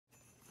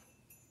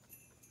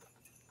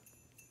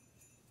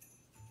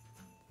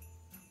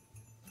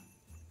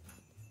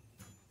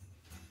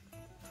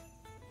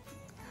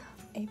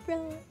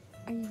April,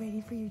 are you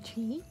ready for your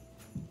treat?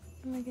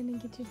 Am I gonna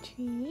get your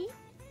treat?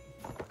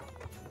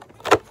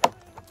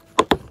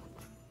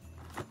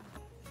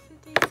 Is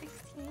it day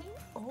 16?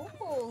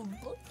 Oh,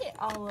 look at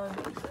all of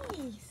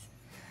these.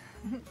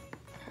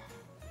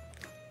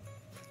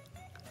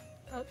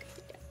 Okay,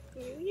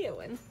 you get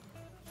one.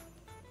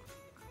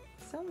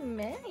 So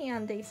many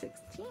on day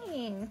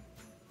 16.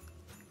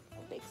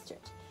 A big stretch.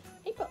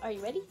 April, are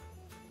you ready?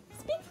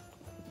 Spin.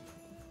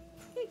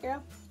 Good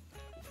girl.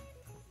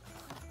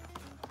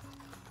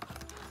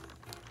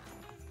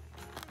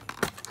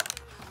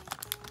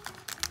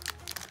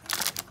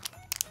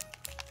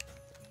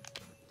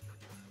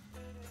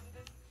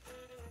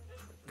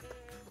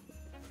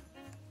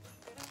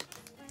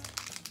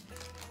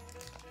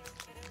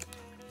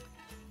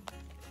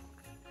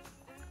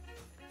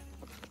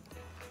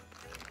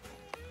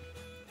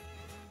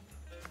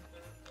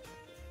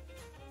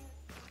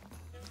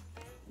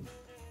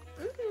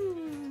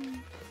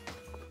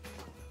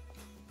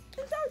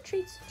 These are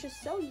treats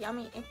just so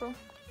yummy, April.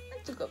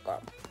 That's a good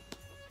girl.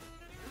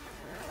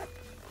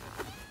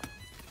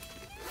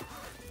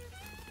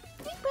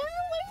 April,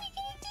 what are we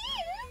gonna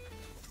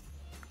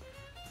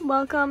do?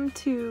 Welcome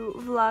to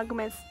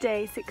Vlogmas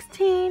day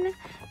 16.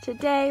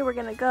 Today we're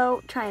gonna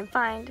go try and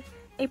find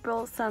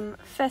April some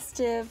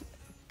festive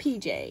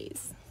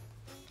PJs.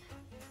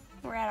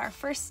 We're at our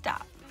first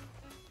stop.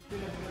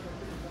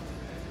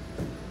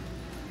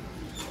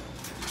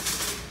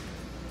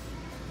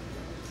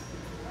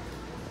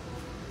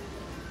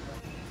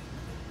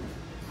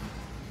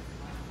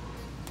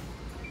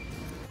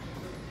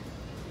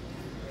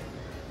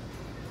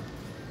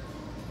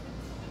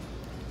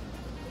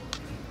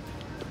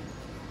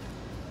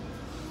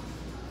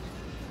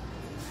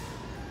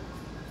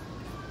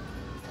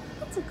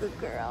 That's a good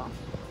girl.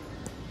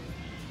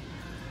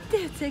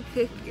 That's a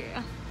good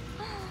girl.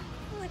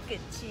 Look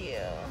at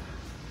you.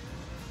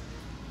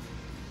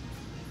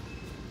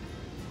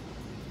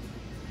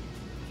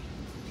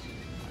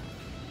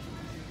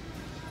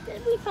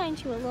 Did we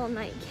find you a little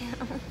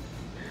nightgown?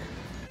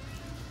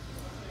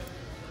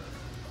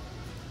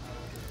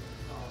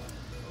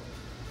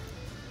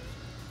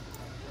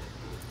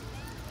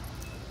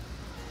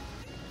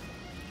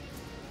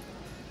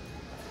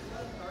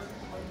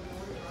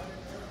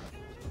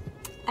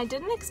 I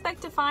didn't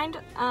expect to find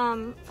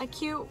a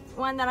cute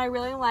one that I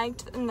really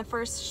liked in the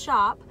first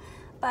shop,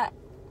 but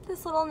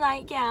this little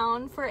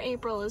nightgown for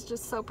April is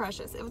just so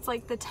precious. It was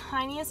like the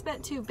tiniest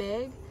bit too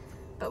big,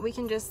 but we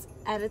can just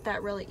edit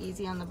that really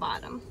easy on the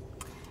bottom.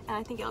 And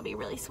I think it'll be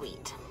really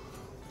sweet.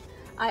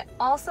 I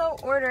also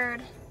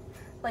ordered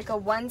like a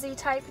onesie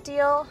type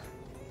deal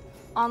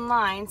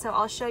online, so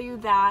I'll show you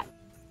that.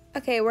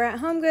 Okay, we're at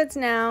Home Goods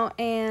now,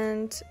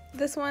 and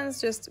this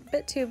one's just a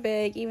bit too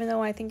big, even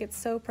though I think it's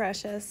so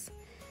precious.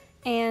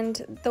 And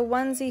the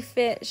onesie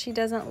fit, she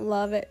doesn't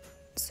love it,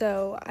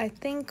 so I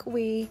think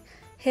we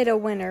hit a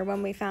winner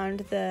when we found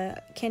the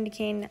candy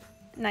cane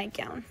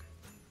nightgown.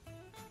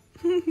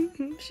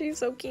 She's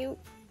so cute.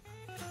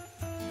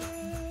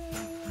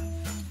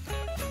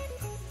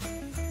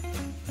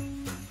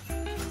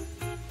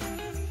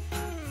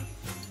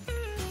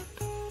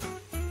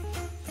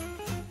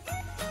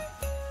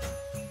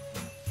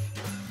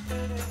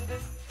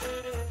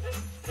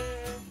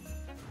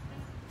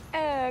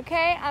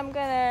 Okay, I'm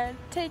gonna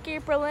take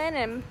April in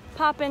and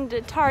pop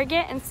into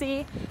Target and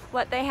see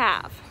what they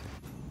have.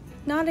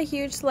 Not a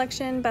huge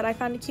selection, but I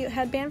found a cute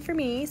headband for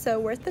me, so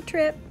worth the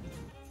trip.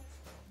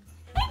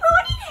 April,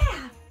 what do you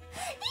have?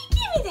 You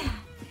give me that!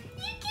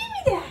 You give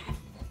me that!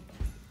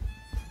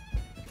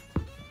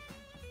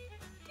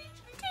 Did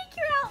you take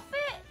your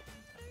outfit?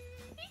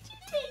 Did you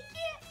take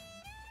it?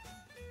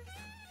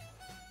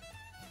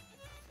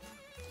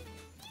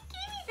 You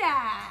give me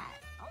that!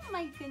 Oh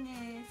my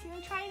goodness, you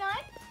wanna try it on?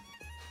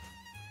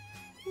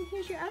 And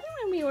here's your other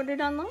one we ordered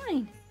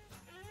online.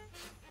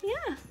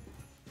 Yeah.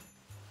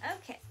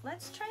 Okay,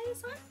 let's try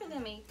this on for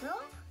them,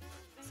 April.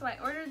 So I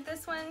ordered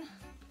this one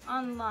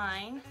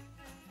online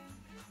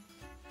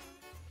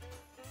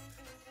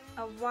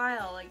a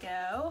while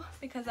ago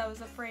because I was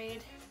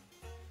afraid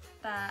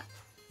that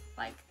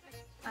like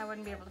I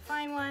wouldn't be able to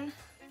find one.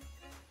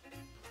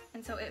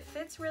 And so it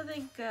fits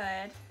really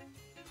good.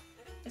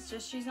 It's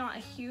just she's not a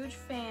huge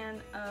fan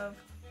of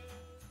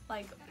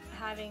like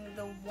having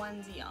the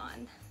onesie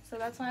on. So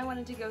that's why I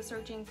wanted to go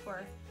searching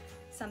for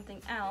something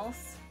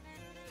else.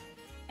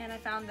 And I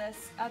found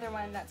this other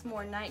one that's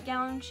more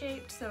nightgown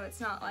shaped, so it's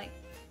not like,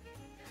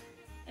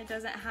 it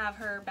doesn't have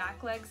her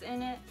back legs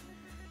in it.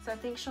 So I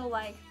think she'll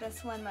like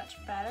this one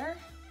much better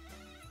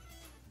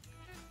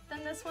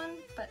than this one,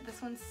 but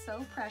this one's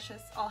so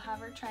precious. I'll have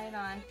her try it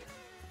on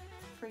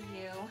for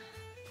you.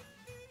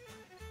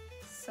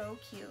 So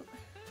cute.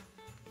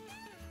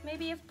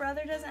 Maybe if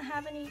brother doesn't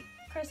have any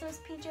Christmas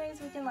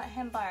PJs, we can let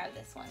him borrow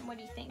this one. What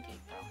do you think,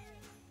 April?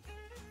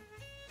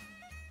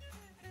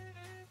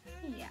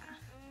 Yeah.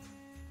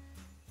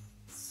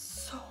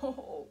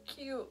 So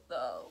cute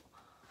though.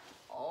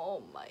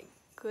 Oh my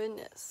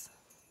goodness.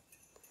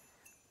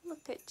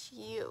 Look at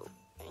you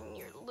and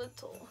your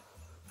little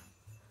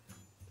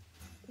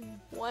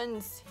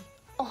onesie.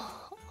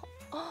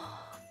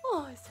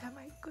 Oh, is that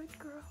my good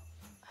girl?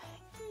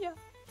 Yeah.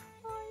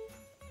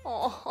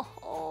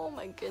 Oh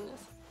my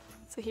goodness.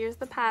 So here's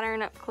the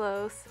pattern up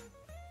close.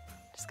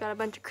 Just got a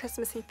bunch of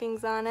Christmassy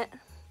things on it.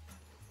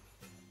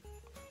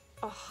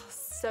 Oh,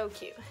 so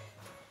cute.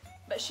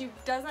 But she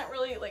doesn't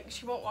really, like,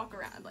 she won't walk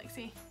around. Like,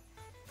 see?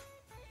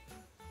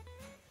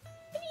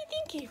 What do you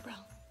think, April?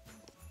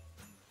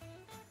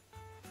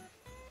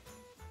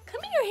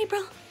 Come here,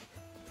 April.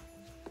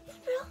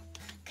 April,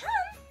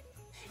 come.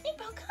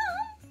 April,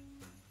 come.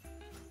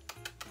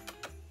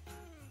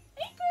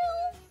 April.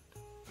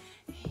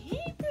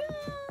 April.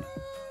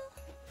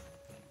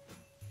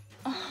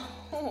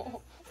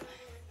 Oh,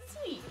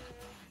 sweet.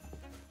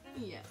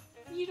 Yeah,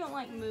 you don't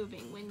like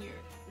moving when you're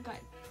got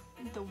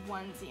the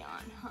onesie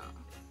on, huh?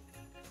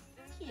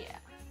 Yeah,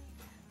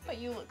 but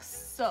you look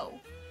so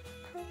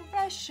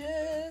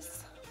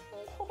precious.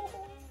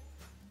 Oh.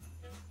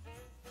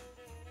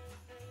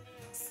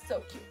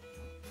 So cute.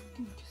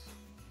 Give me a kiss.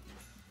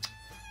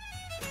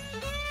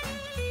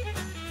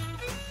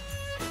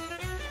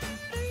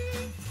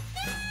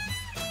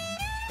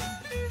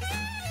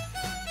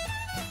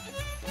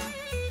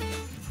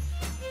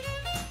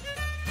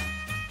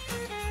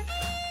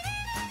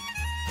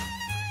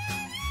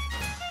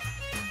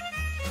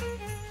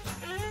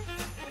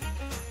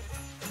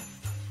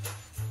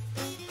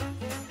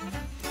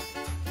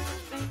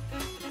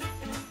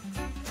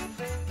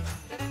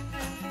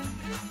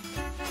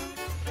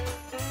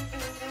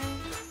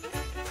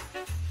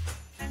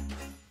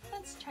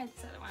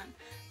 This other one.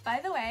 By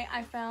the way,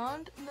 I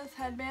found this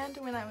headband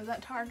when I was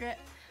at Target,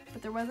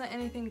 but there wasn't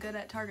anything good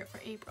at Target for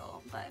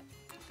April, but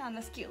I found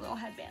this cute little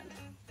headband.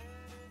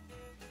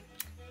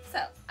 So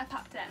I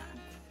popped that on.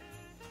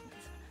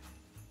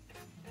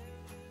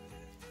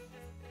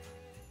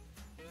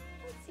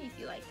 Let's see if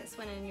you like this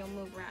one and you'll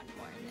move around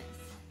more in this.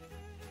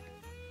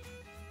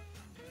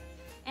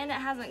 And it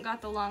hasn't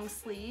got the long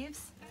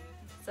sleeves,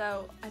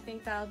 so I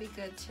think that'll be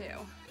good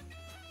too.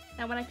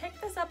 Now when I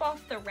picked this up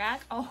off the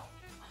rack, oh,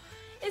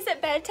 is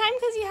it bedtime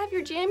because you have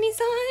your jammies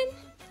on?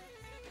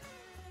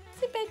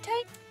 Is it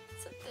bedtime?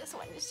 So this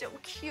one is so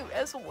cute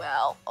as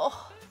well.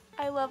 Oh,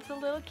 I love the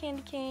little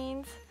candy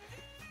canes.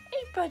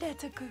 April,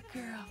 that's a good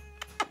girl.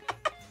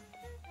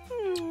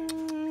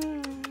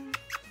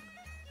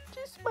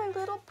 Just my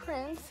little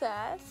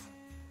princess.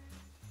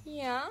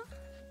 Yeah,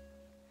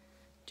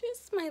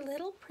 just my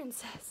little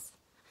princess.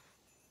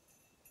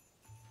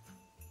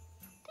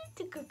 That's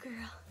a good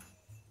girl.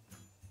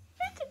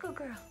 That's a good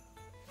girl.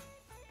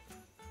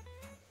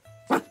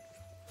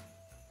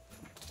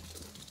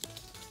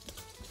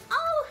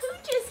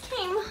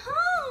 Came home.